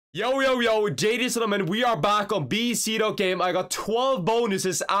Yo, ladies and gentlemen, we are back on BC game. I got 12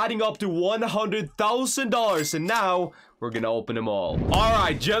 bonuses adding up to $100,000, and now we're gonna open them all.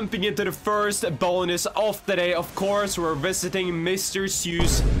 Alright, jumping into the first bonus of the day. Of course, we're visiting Mr.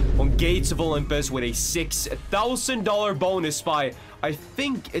 Zeus on Gates of Olympus with a $6,000 bonus buy. I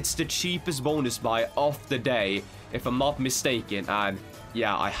think it's the cheapest bonus buy of the day, if I'm not mistaken. And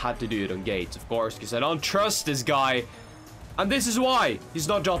yeah, I had to do it on Gates, of course, because I don't trust this guy. And this is why he's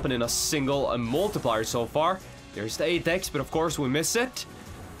not dropping in a single multiplier so far. There's the 8x, but of course we miss it.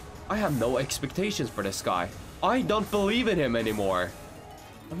 I have no expectations for this guy. I don't believe in him anymore.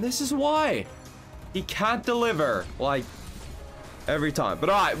 And this is why. He can't deliver, like, every time. But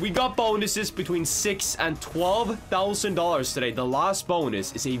alright, we got bonuses between $6,000 and $12,000 today. The last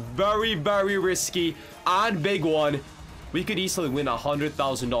bonus is a very, very risky and big one. We could easily win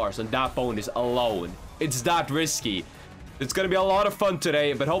 $100,000 on that bonus alone. It's that risky. It's gonna be a lot of fun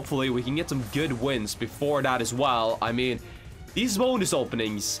today, but hopefully we can get some good wins before that as well. I mean, these bonus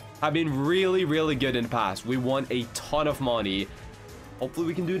openings have been really, really good in the past. We won a ton of money. Hopefully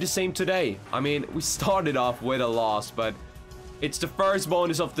we can do the same today. I mean, we started off with a loss, but it's the first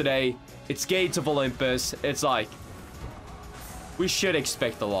bonus of the day. It's Gates of Olympus. It's like, we should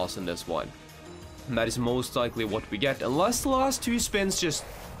expect a loss in this one. And that is most likely what we get, unless the last two spins just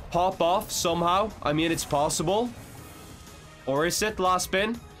pop off somehow. I mean, it's possible. Or is it last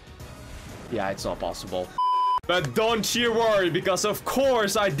spin? Yeah, it's not possible. But don't you worry, because of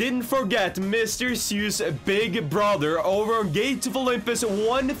course I didn't forget Mr. Zeus' big brother over on Gates of Olympus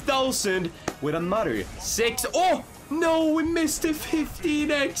 1000 with another 6. Oh, no, we missed the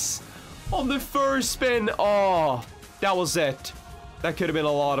 15x on the first spin. Oh, that was it. That could have been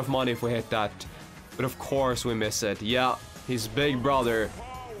a lot of money if we hit that. But of course we miss it. Yeah, his big brother,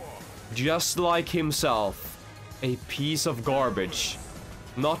 just like himself. A piece of garbage.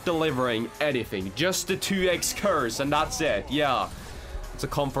 Not delivering anything. Just the 2x curse, and that's it. Yeah. It's a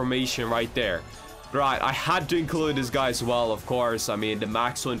confirmation right there. Right, I had to include this guy as well, of course. I mean, the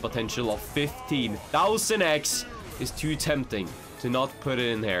max win potential of 15,000x is too tempting to not put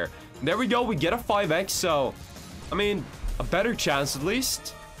it in here. And there we go, we get a 5x, so I mean, a better chance at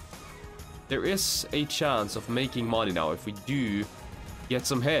least. There is a chance of making money now if we do get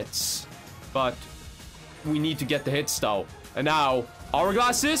some hits. But we need to get the hits though. And now,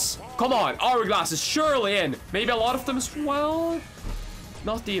 hourglasses? Come on, hourglasses, surely in. Maybe a lot of them as well.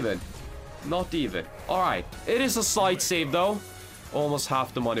 Not even. Not even. Alright, it is a slight save though. Almost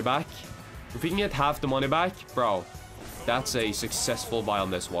half the money back. If we can get half the money back, bro, that's a successful buy on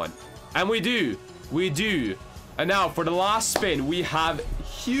this one. And we do. We do. And now for the last spin, we have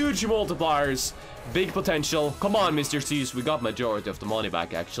huge multipliers. Big potential. Come on, Mr. Zeus. We got majority of the money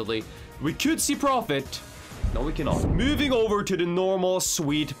back, actually. We could see profit. No, we cannot. Moving over to the normal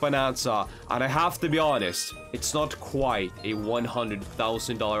sweet bonanza. And I have to be honest, it's not quite a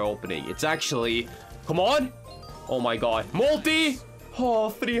 $100,000 opening. It's actually, come on. Oh my god. Multi. Oh,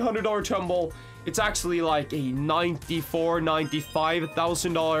 $300 tumble. It's actually like a $94,000,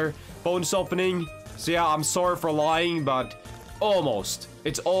 $95,000 bonus opening. So yeah, I'm sorry for lying, but almost.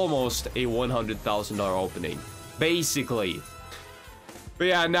 It's almost a $100,000 opening. Basically. But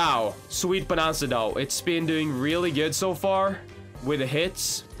yeah, now, sweet bonanza though. It's been doing really good so far with the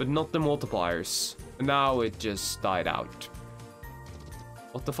hits, but not the multipliers. And now it just died out.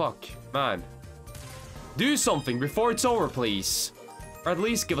 What the fuck? Man. Do something before it's over, please. Or at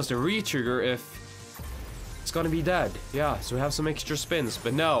least give us a retrigger if it's gonna be dead. Yeah, so we have some extra spins,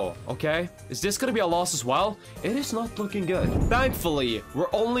 but no. Okay, is this gonna be a loss as well? It is not looking good. Thankfully,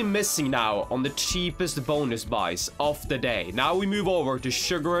 we're only missing now on the cheapest bonus buys of the day. Now we move over to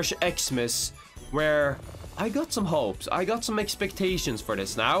Sugar Rush Xmas, where I got some hopes. I got some expectations for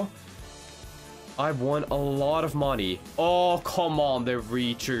this now. I've won a lot of money. Oh, come on, the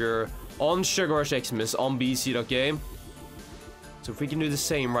retrigger on Sugar Rush Xmas on BC.game. So if we can do the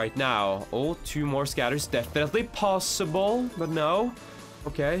same right now. Oh, 2 more scatters. Definitely possible, but no.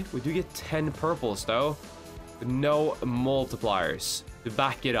 Okay, we do get 10 purples though. But no multipliers to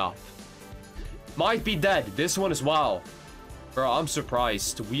back it up. Might be dead. This one as well. Bro, I'm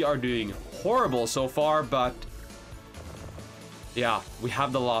surprised. We are doing horrible so far, but yeah, we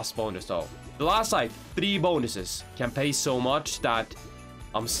have the last bonus though. The last like 3 bonuses can pay so much that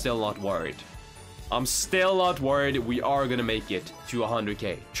I'm still not worried. I'm still not worried. We are gonna make it to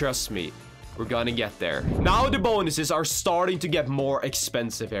 100k. Trust me, we're gonna get there. Now the bonuses are starting to get more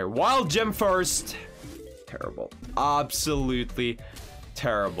expensive here. Wild gem first. Terrible. Absolutely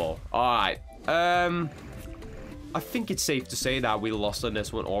terrible. Alright. I think it's safe to say that we lost on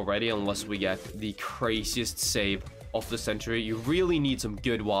this one already, unless we get the craziest save of the century. You really need some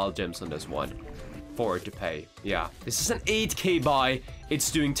good wild gems on this one for it to pay. Yeah, this is an 8k buy.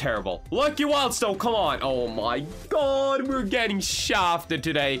 It's doing terrible. Lucky Wildstone, come on. Oh my god, we're getting shafted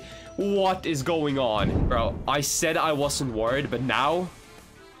today. What is going on? Bro, I said I wasn't worried, but now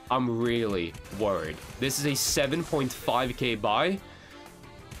I'm really worried. This is a 7.5k buy.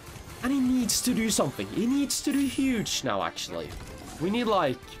 And he needs to do something. He needs to do huge now, actually. We need,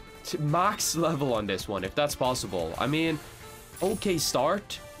 like, max level on this one, if that's possible. I mean, okay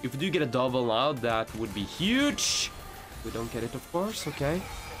start. If we do get a double now, that would be huge. We don't get it, of course. Okay.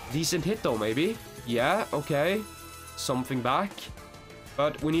 Decent hit, though, maybe. Yeah, okay. Something back.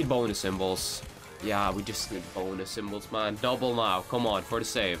 But we need bonus symbols. Yeah, we just need bonus symbols, man. Double now. Come on, for the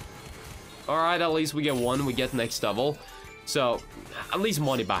save. Alright, at least we get one. We get next double. So, at least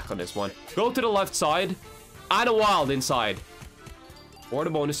money back on this one. Go to the left side. And a wild inside. Or the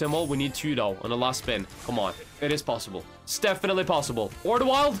bonus symbol. We need 2, though, on the last spin. Come on. It is possible. It's definitely possible. Or the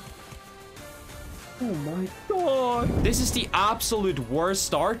wild. Oh my god. This is the absolute worst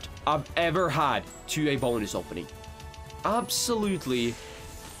start I've ever had to a bonus opening. Absolutely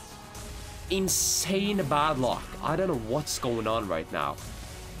insane bad luck. I don't know what's going on right now.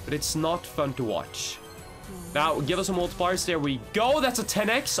 But it's not fun to watch. Now, give us some multipliers. There we go. That's a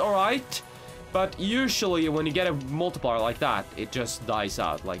 10x. All right. But usually when you get a multiplier like that, it just dies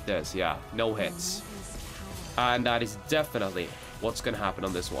out like this. Yeah, no hits. And that is definitely what's going to happen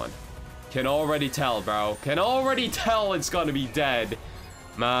on this one. Can already tell, bro. Can already tell it's going to be dead.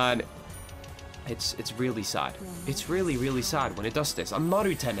 Man, it's really sad. It's really, really sad when it does this.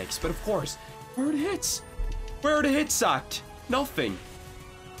 Another 10x, but of course, where are the hits? Where are the hits at? Nothing.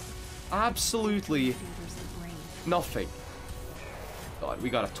 Absolutely nothing. God, we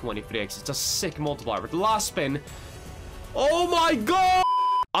got a 23x. It's a sick multiplier. But the last spin. Oh my god!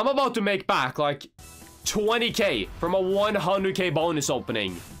 I'm about to make back like 20k from a 100k bonus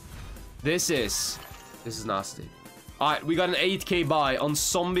opening. This is nasty. Alright, we got an 8k buy on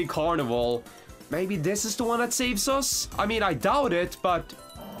Zombie Carnival. Maybe this is the one that saves us? I mean, I doubt it, but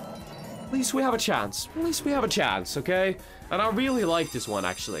at least we have a chance. At least we have a chance, okay? And I really like this one,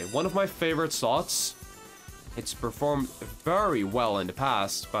 actually. One of my favorite slots. It's performed very well in the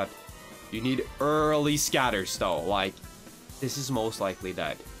past, but you need early scatters, though. Like, this is most likely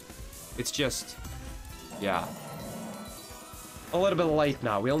dead. It's just, yeah. A little bit late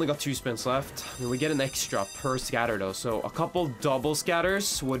now. We only got 2 spins left. I mean, we get an extra per scatter, though. So a couple double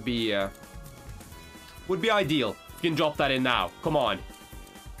scatters would be ideal. You can drop that in now. Come on.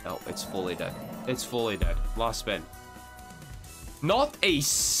 No, it's fully dead. It's fully dead. Last spin. Not a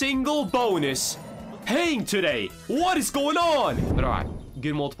single bonus paying today. What is going on? But all right,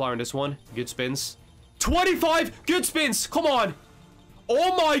 good multiplier on this one. Good spins. 25 good spins. Come on.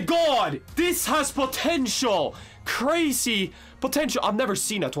 Oh my god. This has potential. Crazy potential. I've never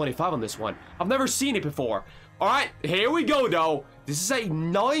seen a 25 on this one. I've never seen it before. All right, here we go, though. This is a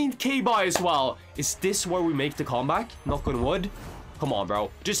 9k buy as well. Is this where we make the comeback? Knock on wood. Come on, bro.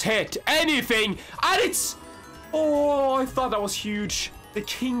 Just hit anything. And it's... Oh, I thought that was huge. The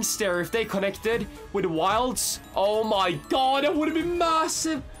Kings there, if they connected with the Wilds. Oh my god, that would have been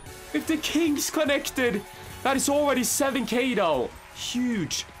massive. If the Kings connected. That is already 7k, though.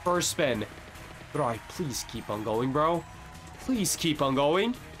 Huge first spin. But alright, please keep on going, bro. Please keep on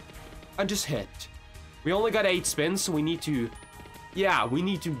going. And just hit. We only got 8 spins, so we need to... Yeah, we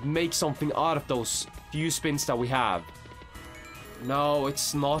need to make something out of those few spins that we have. No,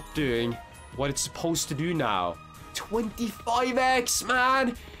 it's not doing what it's supposed to do now. 25x,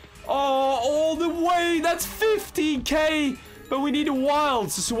 man. Oh, all the way. That's 15k. But we need the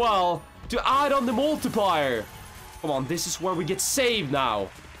wilds as well to add on the multiplier. Come on, this is where we get saved now.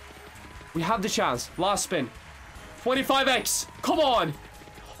 We have the chance. Last spin. 25x. Come on.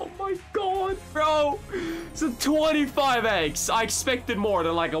 Oh my god, bro. It's a 25x. I expected more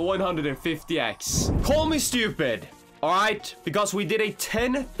than like a 150x. Call me stupid. Alright, because we did a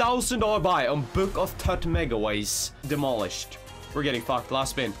 $10,000 buy on Book of Tut Megaways. Demolished. We're getting fucked.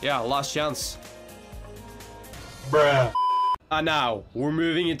 Last spin. Yeah, last chance. Bruh. And now, we're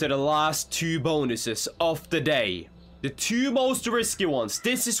moving into the last 2 bonuses of the day. The 2 most risky ones.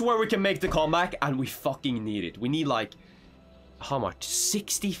 This is where we can make the comeback, and we fucking need it. We need like... How much?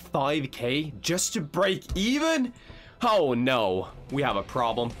 65k just to break even? Oh no, we have a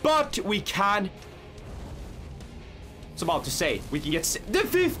problem. But we can... I was about to say, we can get the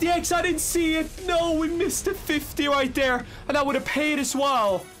 50x. I didn't see it. No, we missed the 50 right there. And that would have paid as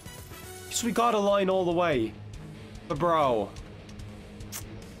well. Because we got a line all the way. But bro,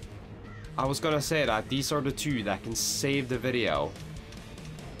 I was gonna say that these are the 2 that can save the video.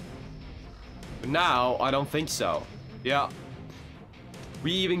 But now, I don't think so. Yeah.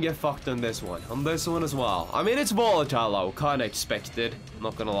 We even get fucked on this one. On this one as well. I mean, it's volatile though. Kinda expected.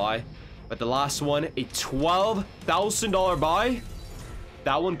 Not gonna lie. But the last one, a $12,000 buy.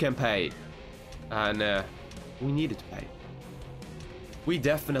 That one can pay. And we needed to pay. We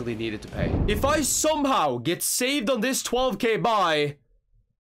definitely needed to pay. If I somehow get saved on this 12K buy,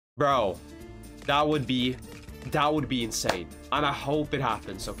 bro, that would be insane. And I hope it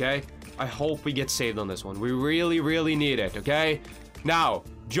happens, okay? I hope we get saved on this one. We really, really need it, okay? Now,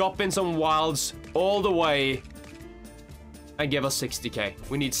 drop in some wilds all the way and give us 60K.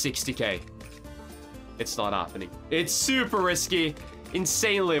 We need 60K. It's not happening. It's super risky,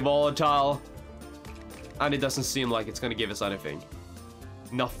 insanely volatile, and it doesn't seem like it's gonna give us anything.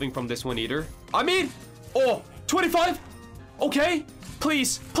 Nothing from this one either. I mean, oh, 25? Okay,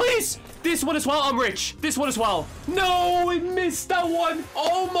 please, please. This one as well, I'm rich. This one as well. No, we missed that one.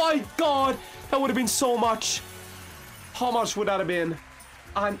 Oh my God, that would have been so much. How much would that have been?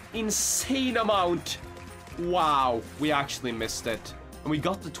 An insane amount. Wow, we actually missed it. And we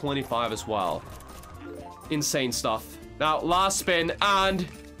got the 25 as well. Insane stuff. Now, last spin, and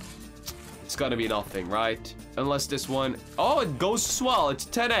it's gonna be nothing, right? Unless this one... Oh, it goes as well. It's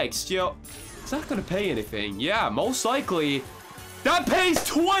 10x. Yo, is that gonna pay anything? Yeah, most likely. That pays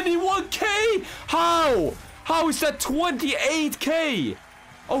 21K! How? How is that 28K?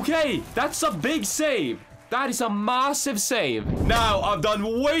 Okay, that's a big save. That is a massive save. Now, I've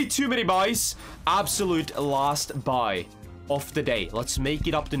done way too many buys. Absolute last buy of the day. Let's make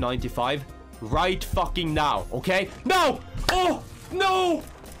it up to 95 right fucking now, okay? No! Oh, no!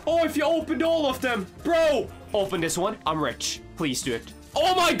 Oh, if you opened all of them. Bro, open this one. I'm rich. Please do it.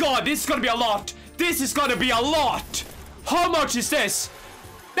 Oh my God, this is gonna be a lot. This is gonna be a lot. How much is this?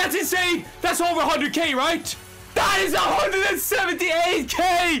 That's insane. That's over 100K, right? That is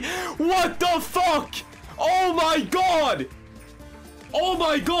 178K. What the fuck? Oh my God. Oh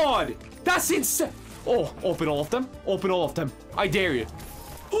my God. That's insane. Oh, open all of them. Open all of them. I dare you.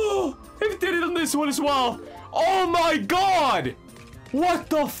 Oh, it did it on this one as well. Oh my God. What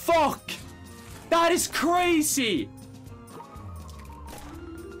the fuck? That is crazy.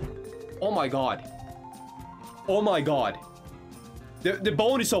 Oh my God. Oh my God. The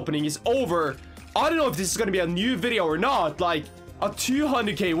bonus opening is over. I don't know if this is gonna be a new video or not. Like a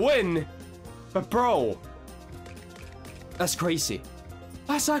 200K win. But bro, that's crazy.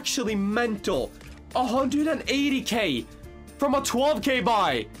 That's actually mental. 180K from a 12K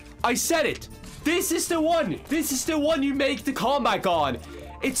buy. I said it. This is the one. This is the one you make the comeback on.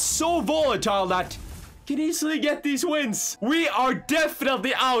 It's so volatile that you can easily get these wins. We are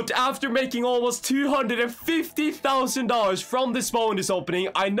definitely out after making almost $250,000 from this bonus opening.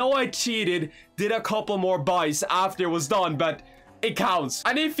 I know I cheated, did a couple more buys after it was done, but it counts.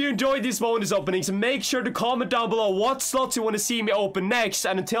 And if you enjoyed these bonus openings, make sure to comment down below what slots you want to see me open next.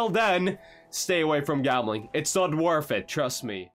 And until then, stay away from gambling. It's not worth it, trust me.